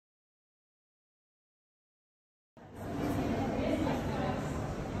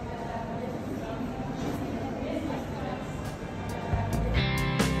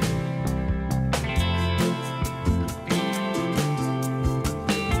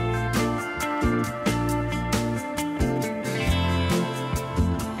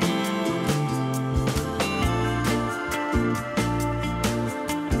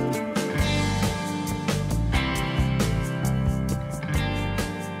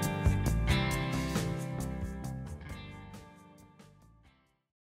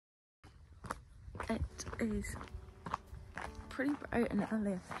is pretty bright and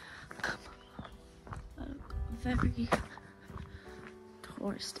early. Very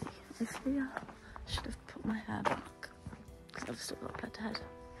touristy. I feel I should have put my hair back because I've still got bed head.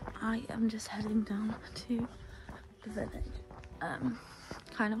 I am just heading down to the village.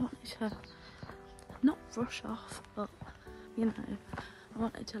 Kind of wanted to not rush off, but you know, I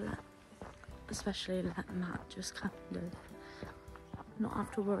wanted to especially let Matt just kind of not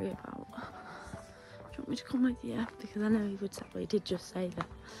have to worry about, do you want me to come with you? Because I know he would say, well, he did just say that,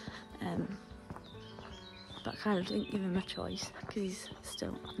 but I kind of didn't give him a choice because he's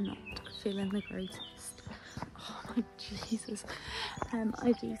still not feeling the greatest. Oh my Jesus.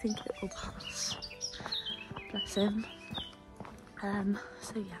 I do think it will pass. Bless him.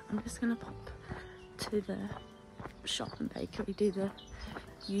 So yeah, I'm just gonna pop to the shop and bakery, do the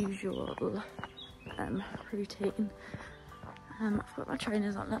usual routine. I've got my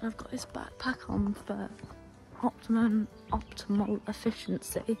trainers on and I've got this backpack on for optimal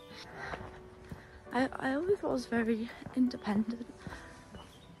efficiency. I always was very independent,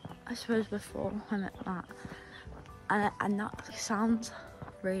 I suppose, before I met Matt, and that sounds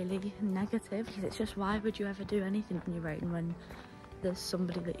really negative because it's just, why would you ever do anything on your own when there's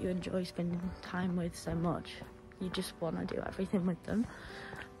somebody that you enjoy spending time with so much? You just want to do everything with them.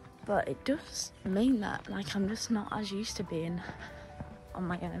 But it does mean that, like, I'm just not as used to being on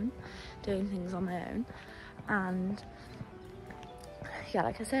my own, doing things on my own. And yeah,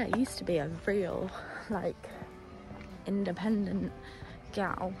 like I said, I used to be a real, like, independent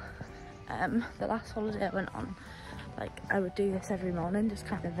gal. The last holiday I went on, like, I would do this every morning, just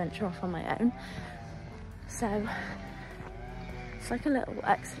kind of venture off on my own. So it's like a little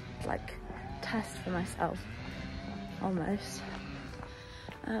test for myself, almost.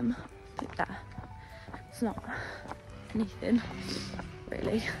 But yeah, it's not anything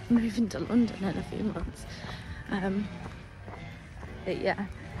really. I'm moving to London in a few months. But yeah,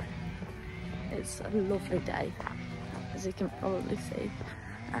 it's a lovely day, as you can probably see.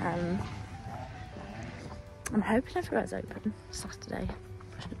 I'm hoping everywhere's open Saturday,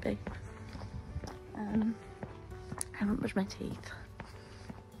 should be. I haven't brushed my teeth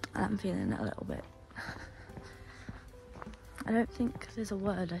and I'm feeling a little bit, I don't think there's a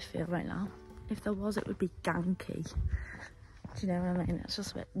word I feel right now. If there was, it would be ganky. Do you know what I mean? It's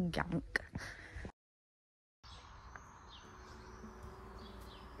just a bit gank.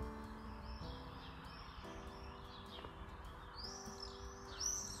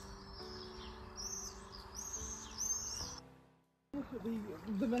 Look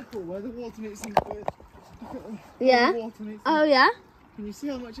at the metal where the water meets the Yeah. Water meets Oh yeah. Can you see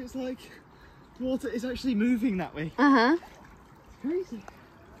how much it's like? Water is actually moving that way. Uh-huh. It's crazy.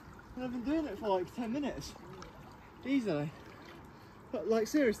 And I've been doing it for like 10 minutes. Easily. But like,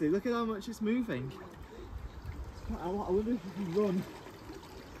 seriously, look at how much it's moving. I wonder if we can run.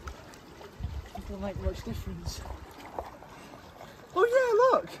 It will make much difference. Oh yeah,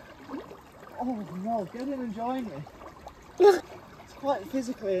 look! Oh no, get in and join me. It's quite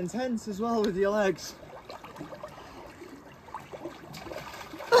physically intense as well with your legs.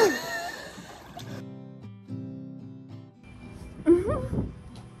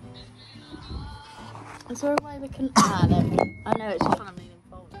 Is there a way we can add it? I know it's just when I'm moving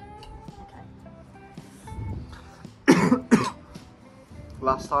forward. Okay.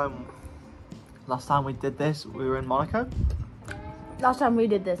 Last time we did this, we were in Monaco. Last time we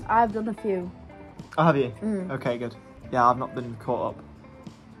did this, I've done a few. Oh, have you? Mm. Okay, good. Yeah, I've not been caught up.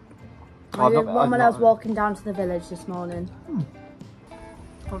 I did one when I was walking down to the village this morning.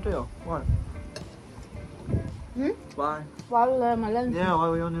 Oh deal. Why? Why? Why were they on my lonesome? Yeah, why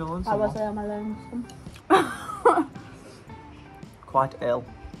were you on your lonesome? Why was I on my lonesome? Quite ill.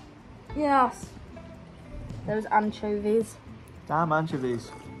 Yes. There was anchovies. Damn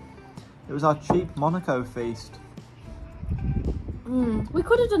anchovies. It was our cheap Monaco feast. We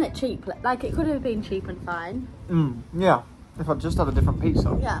could have done it cheap. Like, it could have been cheap and fine. Yeah. If I'd just had a different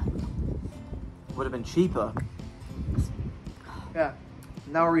pizza. Yeah. It would have been cheaper. Yeah.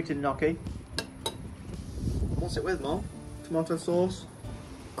 Now we're eating gnocchi. What's it with, Mom? Tomato sauce?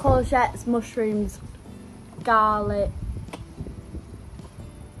 Courgettes, mushrooms, garlic,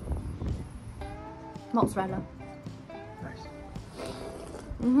 mozzarella. Nice.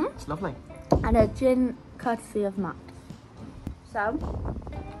 It's lovely. And a gin courtesy of Matt. So,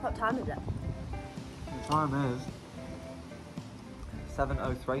 what time is it? The time is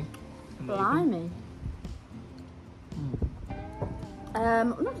 7:03. Blimey.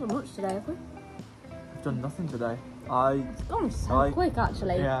 Not so much today, have we? I've done nothing today. It's gone so quick,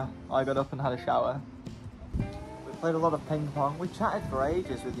 actually. Yeah, I got up and had a shower with Played a lot of ping pong. We chatted for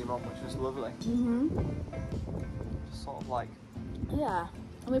ages with your mum, which was lovely. Just sort of like... Yeah.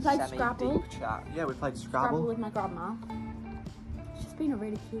 And we played Scrabble. Deep chat. Yeah, we played Scrabble with my grandma. It's just been a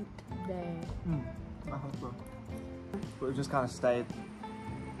really cute day. I hope so. But we've just kind of stayed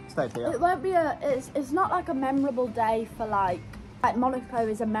here. It won't be it's not like a memorable day for like Monaco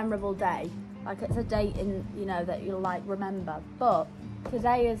is a memorable day. Like it's a date in, you know, that you'll like remember. But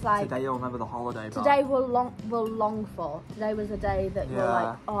today is like... Today you'll remember the holiday. Today we'll long for. Today was a day that you're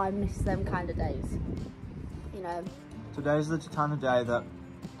like, oh, I miss them kind of days. You know. Today's the kind of day that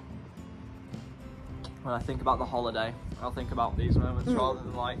when I think about the holiday, I'll think about these moments rather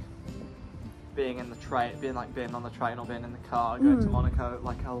than like being in the train, being on the train or being in the car, going to Monaco.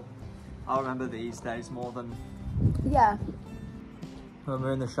 Like I'll remember these days more than... Yeah. When we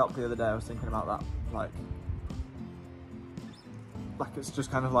were in the shop the other day, I was thinking about that. Like it's just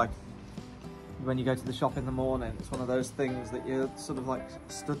kind of like when you go to the shop in the morning, it's one of those things that you're sort of like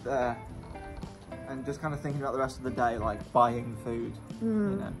stood there and just kind of thinking about the rest of the day, like buying food, you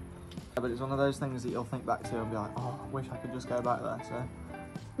know. But it's one of those things that you'll think back to and be like, oh, I wish I could just go back there. So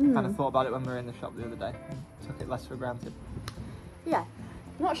I kind of thought about it when we were in the shop the other day and took it less for granted. Yeah.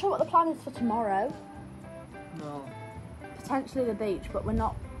 I'm not sure what the plan is for tomorrow. No. Potentially the beach, but we're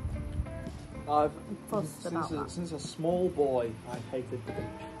not fussed about that. Since a small boy, I hated the beach.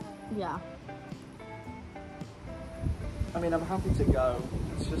 Yeah. I mean, I'm happy to go.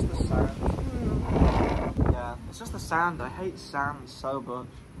 It's just the sand. Yeah, it's just the sand. I hate sand so much.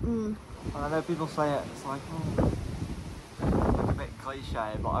 And I know people say it, it's like, oh, like a bit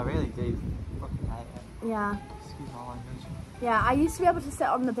cliche, but I really do fucking hate it. Yeah. Excuse my language. Yeah, I used to be able to sit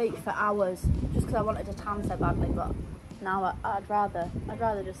on the beach for hours just because I wanted to tan so badly, but now I'd rather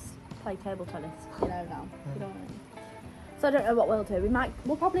just play table tennis, you know, now. You know what I mean? So I don't know what we'll do.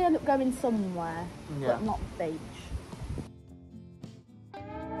 We'll probably end up going somewhere, but not the beach.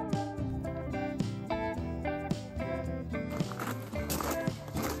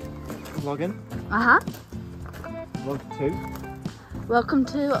 Vlogging? Vlog 2. Welcome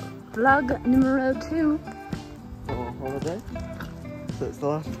to vlog numero 2. For holiday. So it's the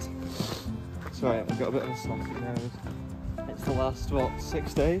last... Sorry, I've got a bit of a stuffy nose. It's the last, what,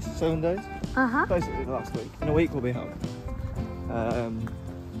 6 days? 7 days? Basically the last week. In a week we'll be home.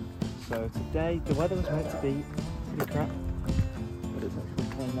 So today, the weather was meant to be pretty crap. But it's actually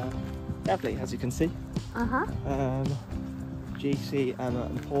calm now. Lovely, as you can see. GC, Emma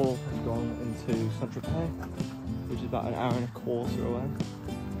and Paul have gone into Saint-Tropez, which is about an hour and a quarter away.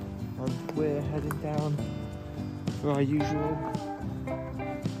 And we're heading down for our usual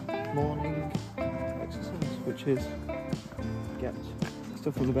morning exercise, which is get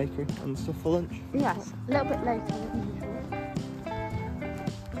stuff from the bakery and stuff for lunch. Yes, a little bit later than usual.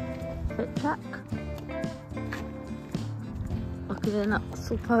 Fit check. Looking in that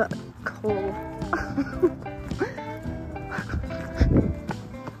super cool.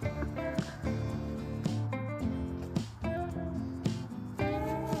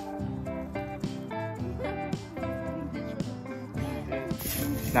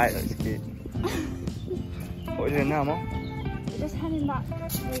 That looks cute. What are we doing now, Mum? We're just heading back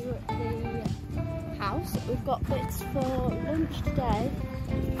to the house. We've got bits for lunch today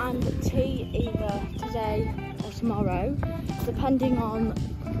and tea either today or tomorrow, depending on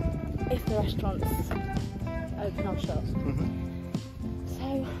if the restaurant's open or shut.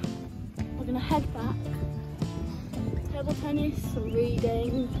 So we're going to head back. Table tennis, some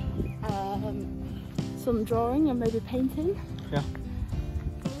reading, some drawing and maybe painting. Yeah.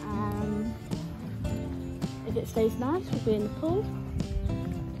 If it stays nice, we'll be in the pool.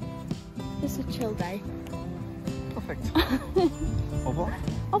 Just a chill day. Perfect. Au revoir.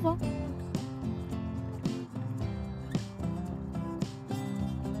 Au revoir.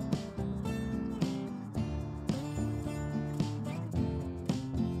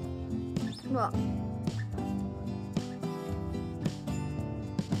 What?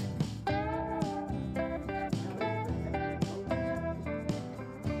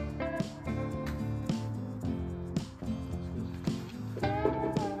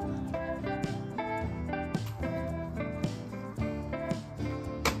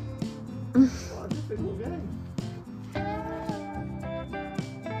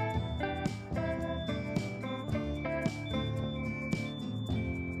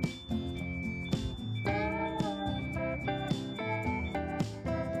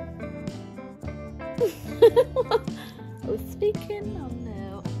 I was speaking? Oh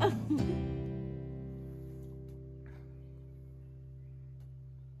no.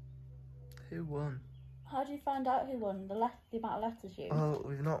 Who won? How do you find out who won? The amount of letters used? Oh,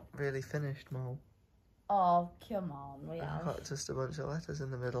 we've not really finished, Mole. Oh, come on, we have. Got just a bunch of letters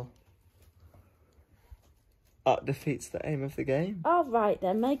in the middle. That defeats the aim of the game. All right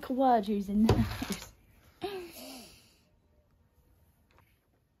then, make a word using those.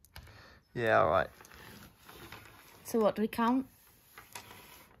 Yeah, alright. So what do we count?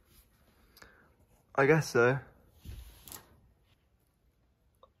 I guess so.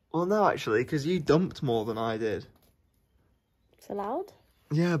 Well, no, actually, because you dumped more than I did. It's allowed?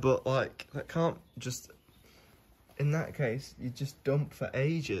 Yeah, but, like, that can't just... In that case, you just dump for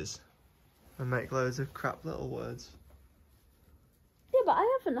ages and make loads of crap little words. Yeah, but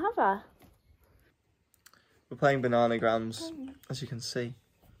I haven't, have I? We're playing bananagrams, as you can see.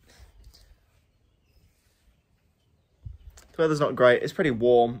 The weather's not great. It's pretty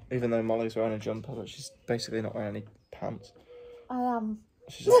warm, even though Molly's wearing a jumper, but she's basically not wearing any pants. I am.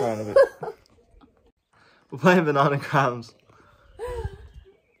 She's just wearing a bit... We're playing bananagrams.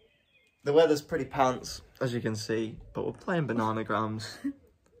 The weather's pretty pants, as you can see, but we're playing bananagrams.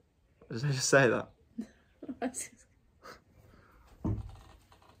 Did I just say that?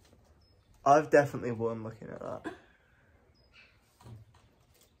 I've definitely won looking at that.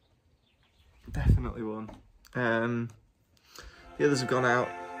 Definitely won. The others have gone out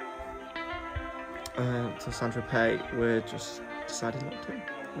to Saint-Tropez. We're just deciding not to.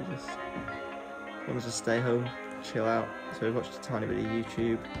 We just want to just stay home, chill out. So we watched a tiny bit of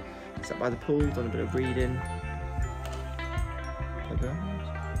YouTube, sat by the pool, done a bit of reading. Played around.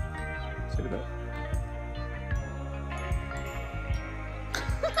 See you in a bit.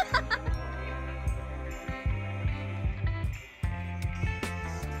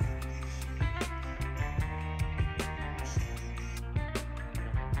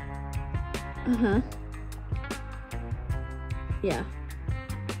 Yeah.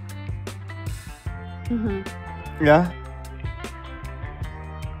 Yeah?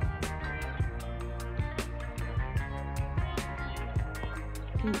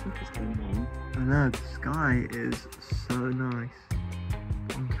 No, the sky is so nice.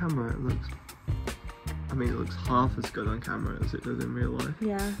 On camera it looks... I mean, it looks half as good on camera as it does in real life.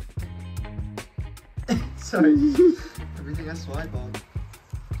 Yeah. Sorry. Everything I swipe on.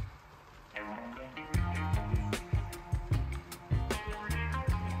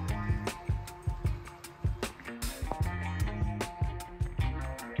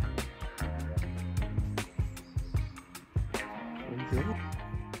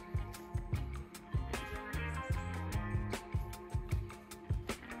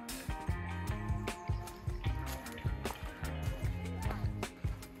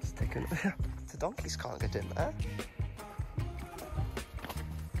 The donkeys can't get in there.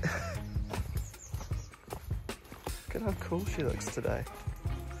 Look at how cool she looks today.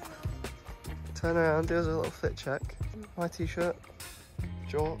 Turn around, do us a little fit check. My t-shirt,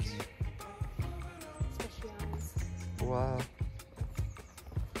 jorts. Wow.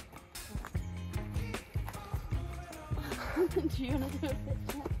 Do you want to do a fit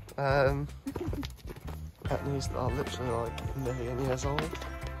check? That news that are literally like a million years old.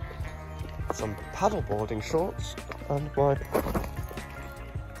 Some paddleboarding shorts and my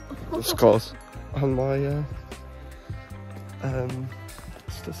of course and my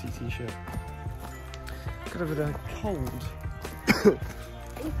Stussy t-shirt. Got a bit of cold.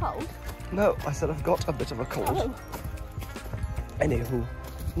 Are you cold? No, I said I've got a bit of a cold. Oh. Anywho,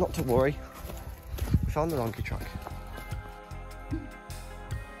 not to worry. We found the donkey track.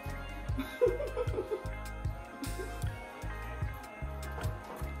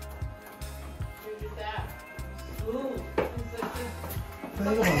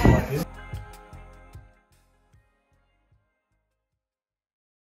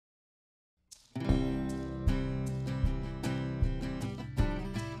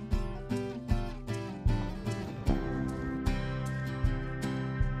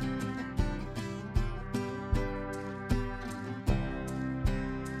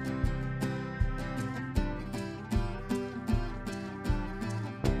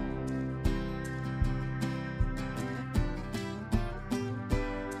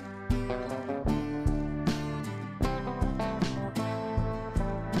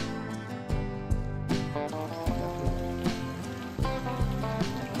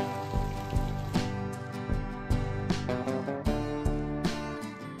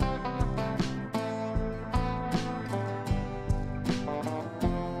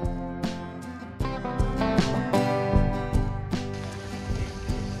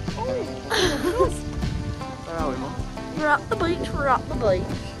 Where are we, Mum? We're at the beach, we're at the beach.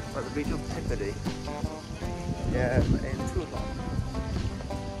 We're at the beach of Tippity. Yeah, in Toulon.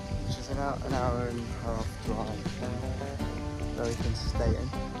 Which is an hour and a half drive. That we can stay in.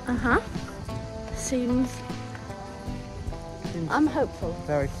 seems I'm hopeful.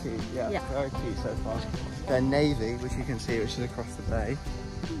 Very cute, yeah. Very cute so far. They're navy, which you can see, which is across the bay.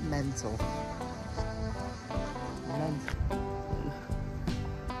 Mental.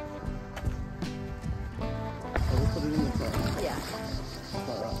 We'll put it in the car. Yeah.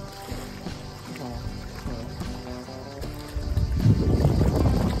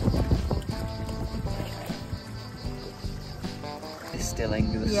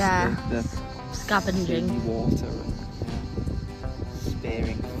 Distilling the scavenging sea water and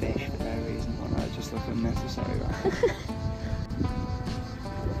spearing fish for no reason whatnot. It just look unnecessary, right?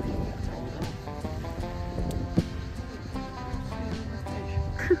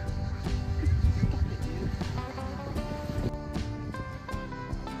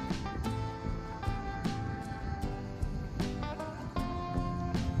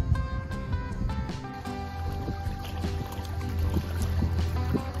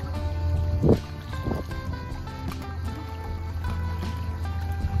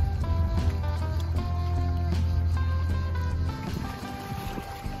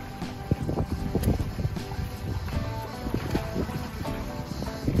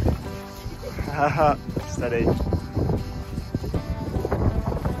 Steady.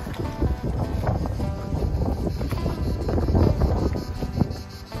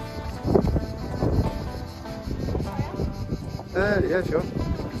 Yeah, sure.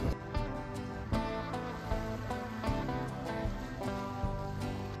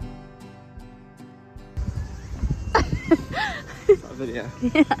 Is that a video?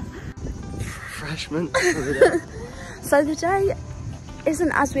 Yeah. Refreshment for the day. So the day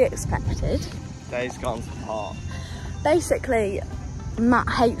isn't as we expected. Day's gone to pot. Basically, Matt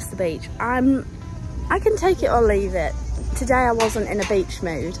hates the beach. I can take it or leave it. Today I wasn't in a beach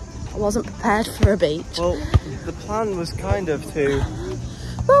mood. I wasn't prepared for a beach. Well, the plan was kind of to...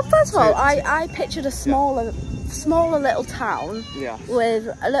 Well, first of all, I pictured a smaller little town with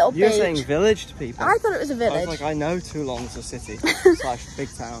a little beach. You were saying village to people. I thought it was a village. I was like, I know Toulon's a city / big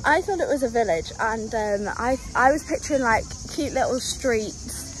town. I thought it was a village, and I was picturing like cute little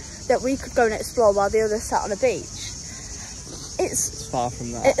streets that we could go and explore while the others sat on a beach. It's far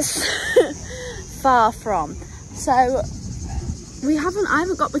from that. It's far from. So I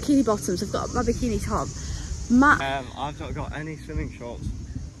haven't got bikini bottoms. I've got my bikini top. Matt, I've not got any swimming shorts.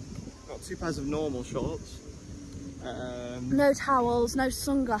 I've got 2 pairs of normal shorts. No towels, no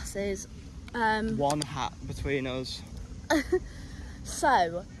sunglasses. 1 hat between us.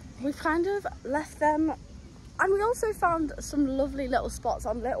 So we've kind of left them, and we also found some lovely little spots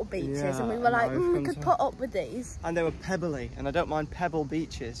on little beaches, and we were like, we could put up with these. And they were pebbly, and I don't mind pebble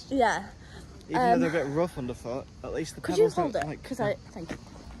beaches. Yeah. Even though they're a bit rough underfoot, at least the pebbles pebbles don't, like, because I think. At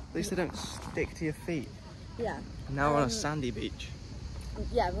least they don't stick to your feet. Yeah. Now we're on a sandy beach.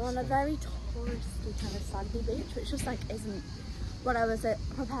 Yeah, we're on a very touristy kind of sandy beach, which just like isn't what I was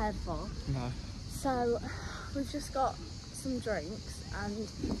prepared for. No. So we've just got some drinks, and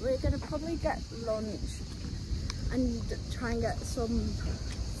we're gonna probably get lunch and try and get some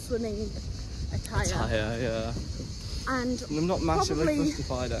swimming attire. Yeah. And I'm not massively fussed if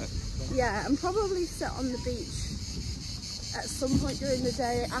I don't. Yeah, and probably sit on the beach at some point during the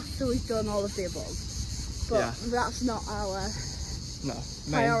day after we've done all of the above. But that's not our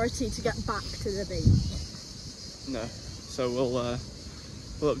priority to get back to the beach. No. So we'll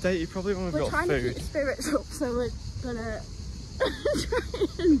update you probably when we've got food. We're trying to keep spirits up, so we're gonna try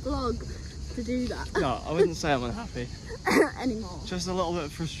and vlog to do that. No, I wouldn't say I'm unhappy. Anymore. Just a little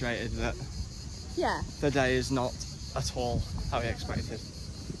bit frustrated that the day is not at all how we expected.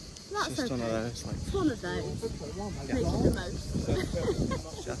 That's it's just okay. one of those. Like, it's one of those. Making the most.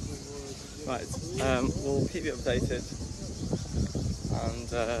 Right, we'll keep you updated and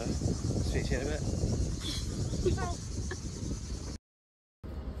speak to you in a bit.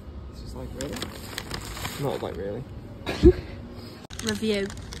 This is like really? Not like really. Review.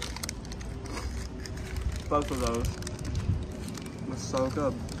 Both of those were so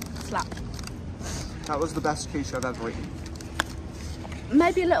good. Slap. That was the best quiche I've ever eaten.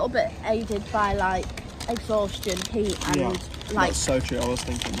 Maybe a little bit aided by like exhaustion, heat, and like. That's so true. I was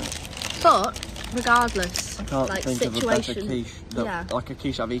thinking that. But regardless, I can't like think situation. of a better quiche. Like a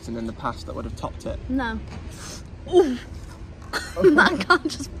quiche I've eaten in the past that would have topped it. No. That can't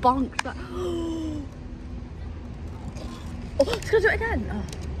just bonk that. Oh, let's go do it again. Oh,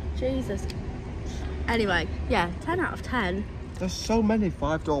 Jesus. Anyway, yeah, 10 out of 10. There's so many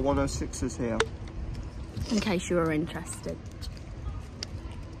 5-door 106s here. In case you were interested.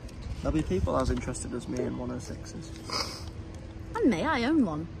 There'll be people as interested as me in 106s. And me, I own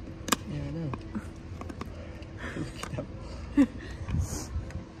one. Yeah, I know.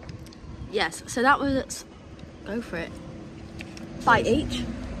 Yes, so that was... Go for it. Bite each.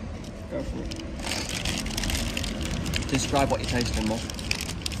 Go for it. Describe what you're tasting, Mum.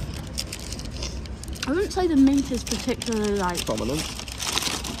 I wouldn't say the meat is particularly like... Prominent.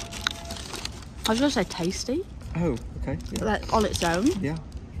 I was going to say tasty. Oh, okay. Yeah. Like on its own. Yeah.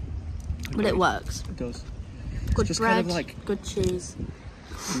 But it works. It does. Good just bread, kind of like, good cheese.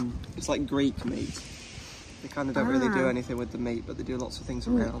 It's like Greek meat. They kind of don't really do anything with the meat, but they do lots of things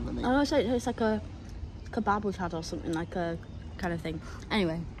around the meat. I would say it's like a kebab we've had or something, like a kind of thing.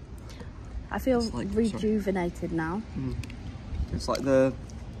 Anyway, I feel like, rejuvenated now. It's like the...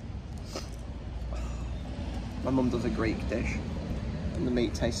 My mum does a Greek dish, and the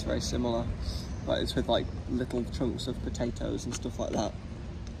meat tastes very similar, but it's with like little chunks of potatoes and stuff like that.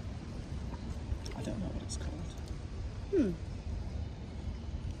 I don't know what it's called.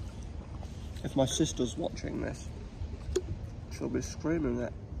 If my sister's watching this, she'll be screaming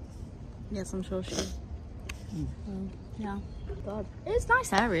it. Yes, I'm sure she is. Yeah, God. It's a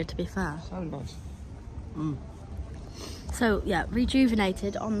nice area, to be fair. So nice. So, yeah,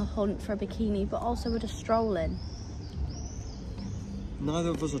 rejuvenated, on the hunt for a bikini, but also with a stroll in. Neither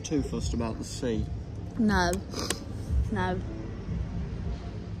of us are too fussed about the sea. No. No.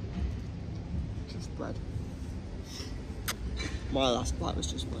 Just bread. My last bite was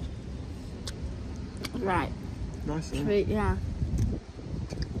just bread. Right. Nice, Yeah.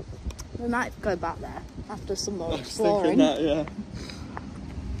 We might go back there after some more I was exploring. thinking that, yeah.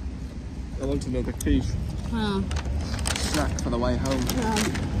 I want another quiche. Snack for the way home.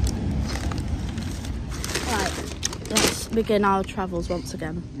 Right, let's begin our travels once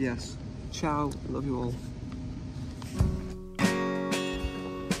again. Yes. Ciao. Love you all.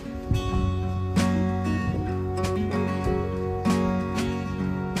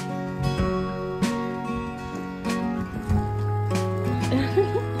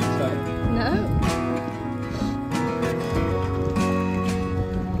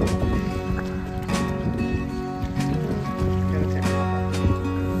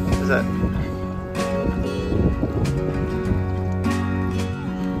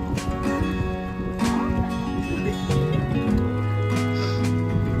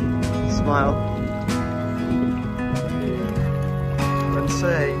 Smile and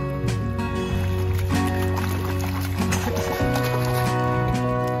say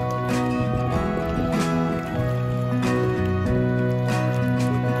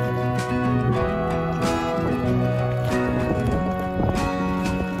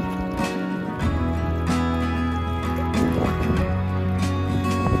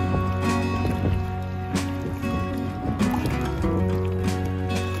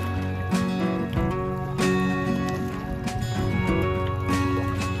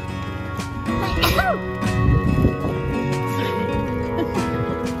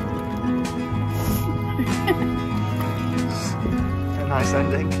a nice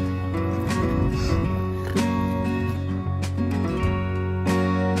ending.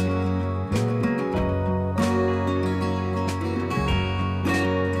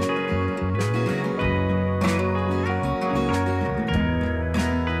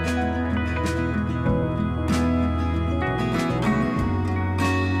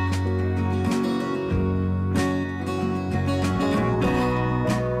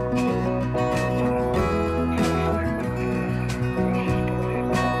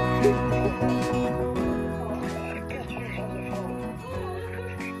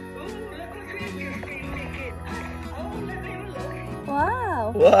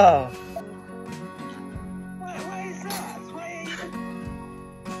 Wow. Wow. Why is that?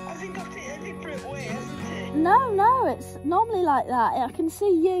 Has it got it a different way, hasn't it? No, it's normally like that. I can see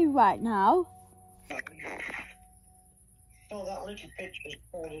you right now. Oh, that little picture's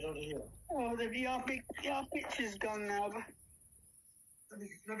fallen on here. Oh, your picture's gone now.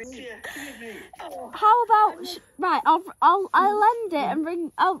 How about right? I'll lend it and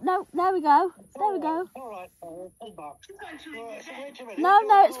ring. Oh no, there we go. There we go. All right, pull back. Right, so wait a minute. No,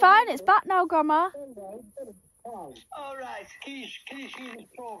 it's fine. It's back now, Grandma. All right, can you see the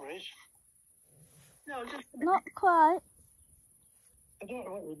progress? No, just Not quite. I don't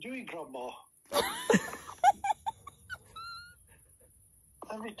know what you're doing, Grandma.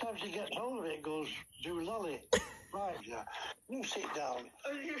 Every time she gets hold of it, it goes, do lolly. Right, yeah. You sit down.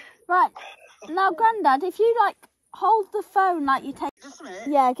 Right now, Grandad, if you like hold the phone like you take. Just a minute.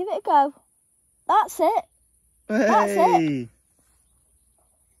 Yeah, give it a go. That's it. That's it.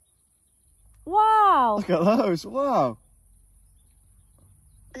 Wow. Look at those. Wow.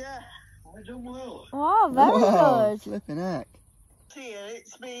 Yeah, I done well. Wow, very good. Flipping heck. Here,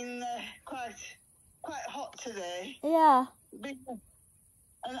 it's been quite hot today. Yeah.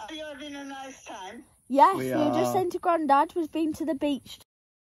 And are you having a nice time? Yes, We we were just are. saying to Grandad we've been to the beach.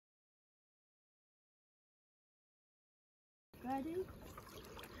 Ready?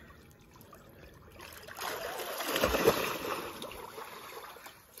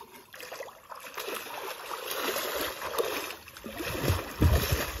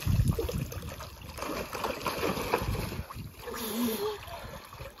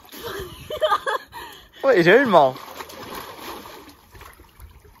 What are you doing, Mol?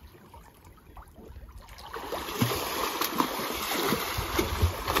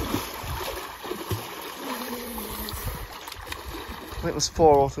 I think there's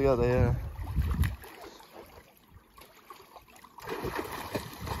 4 altogether, yeah.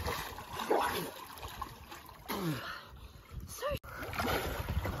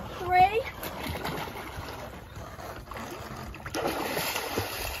 Three.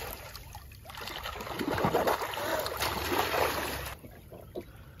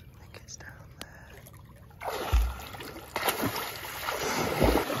 It's down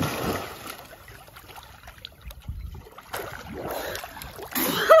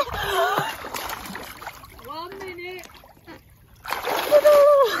One minute.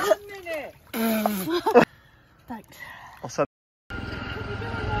 Thanks. I'll send.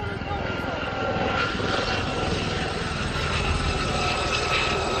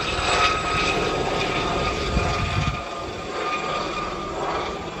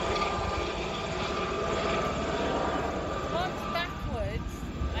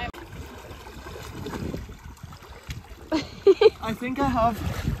 I think I have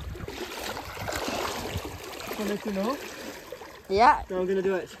done it enough. Yeah. Now I'm gonna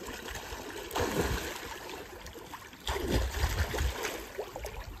do it.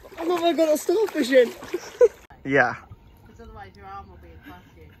 I'm not very good at starfishing. Yeah. Because otherwise your arm will be across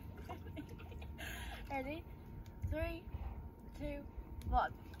you. Ready? 3, 2,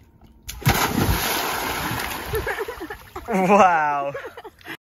 1. Wow.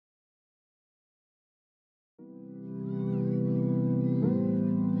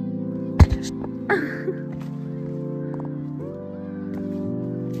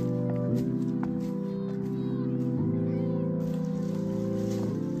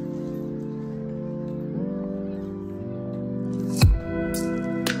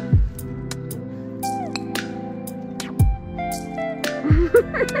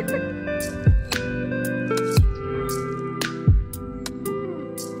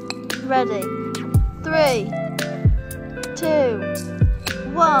 Ready? 3, 2,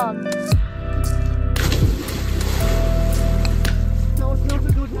 1. That was not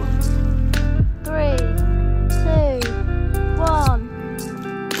a good one. 3, 2, 1.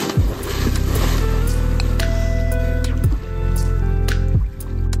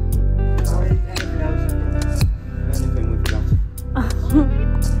 Anything we've got.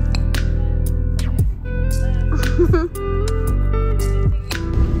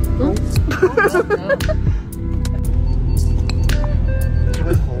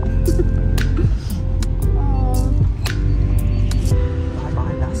 Bye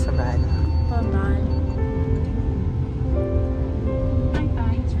bye, La Serena. Bye-bye.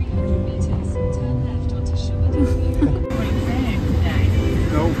 By 300 meters, turn left onto Sugar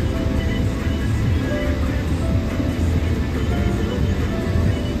No.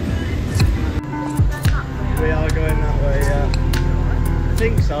 We are going that way, yeah. I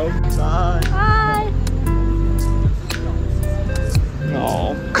think so. Bye. Bye.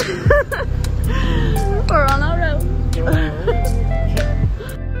 No. We're on our own.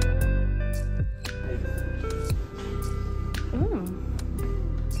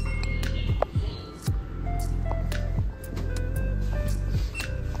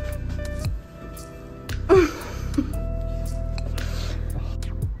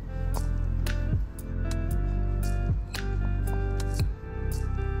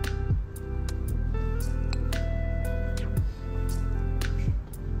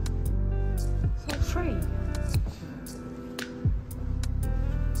 So free.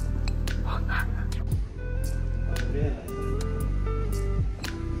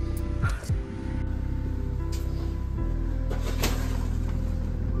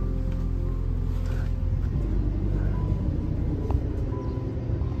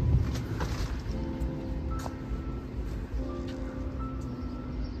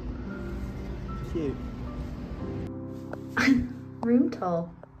 Cute. Room tour.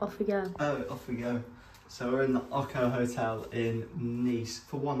 Off we go. Oh, off we go. So we're in the Occo Hotel in Nice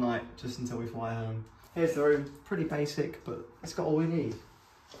for one night, just until we fly home. Here's the room, pretty basic, but it's got all we need.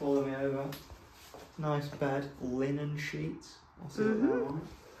 Follow me over. Nice bed, linen sheets. I'll see what they're on it.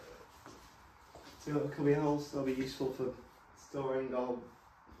 So we've got cubby holes, they'll be useful for storing our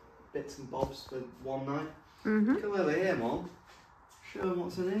bits and bobs for one night. Mhm. Come over here, Mom. Show them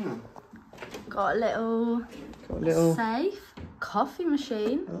what's in here. Got a little safe, coffee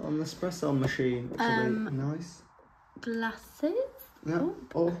machine, An espresso machine, which will be nice. glasses. Yeah.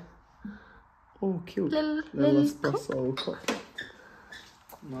 Oh, cute. Little espresso cup.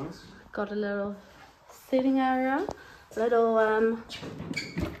 Nice. Got a little sitting area, little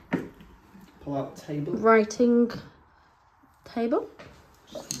Pull out table. writing table.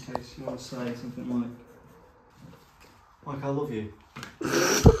 Just in case you want to say something like I love you.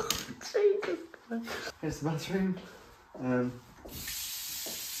 Jesus Christ. Here's the bathroom.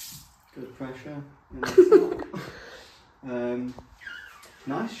 Good pressure in the top.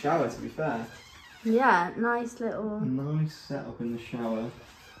 Nice shower, to be fair. Yeah, nice little. Nice setup in the shower.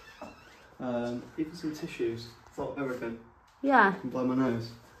 Even some tissues. Thought of everything. Yeah. I can blow my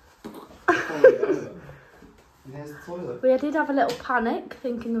nose. And here's the toilet. We did have a little panic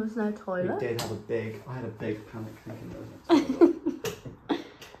thinking there was no We toilet. did have I had a big panic thinking there was no toilet.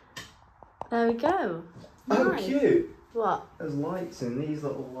 There we go. Oh, Nice. cute! What? There's lights in these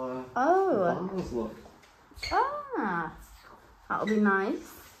little Oh. bars, look. Ah. That'll be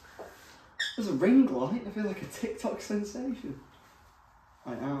nice. There's a ring light. I feel like a TikTok sensation.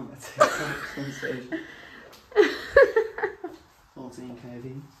 I am a TikTok sensation. 14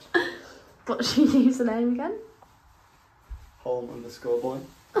 kV. What's your username again? Home_boy.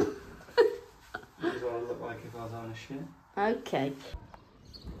 That's what I look like if I was on a shit. Okay.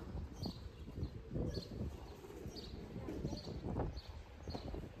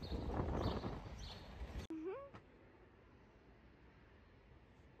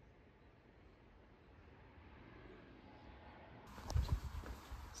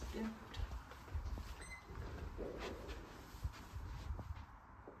 Yeah.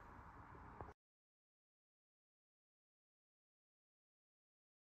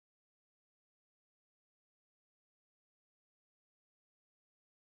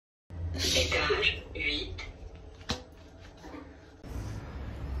 Étage 8.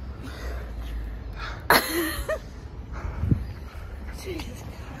 Jesus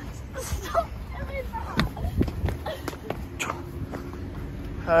Christ. Stop doing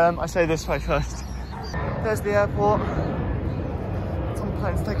that. I say this way first. There's the airport. Some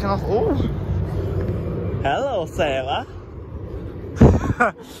planes taking off. Oh! Hello, sailor.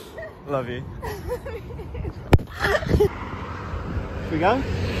 Love you. Should we go?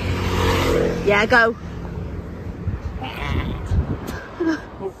 Yeah, go.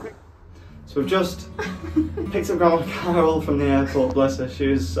 So we've just picked up Grandma Carol from the airport, bless her, she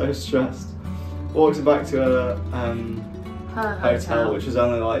was so stressed. Walked her back to her Her hotel, which was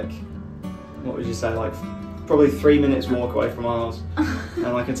only like, what would you say, like probably 3 minutes walk away from ours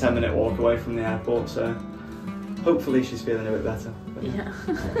and like a 10-minute walk away from the airport, so hopefully she's feeling a bit better. But Yeah.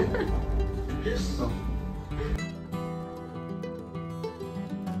 well,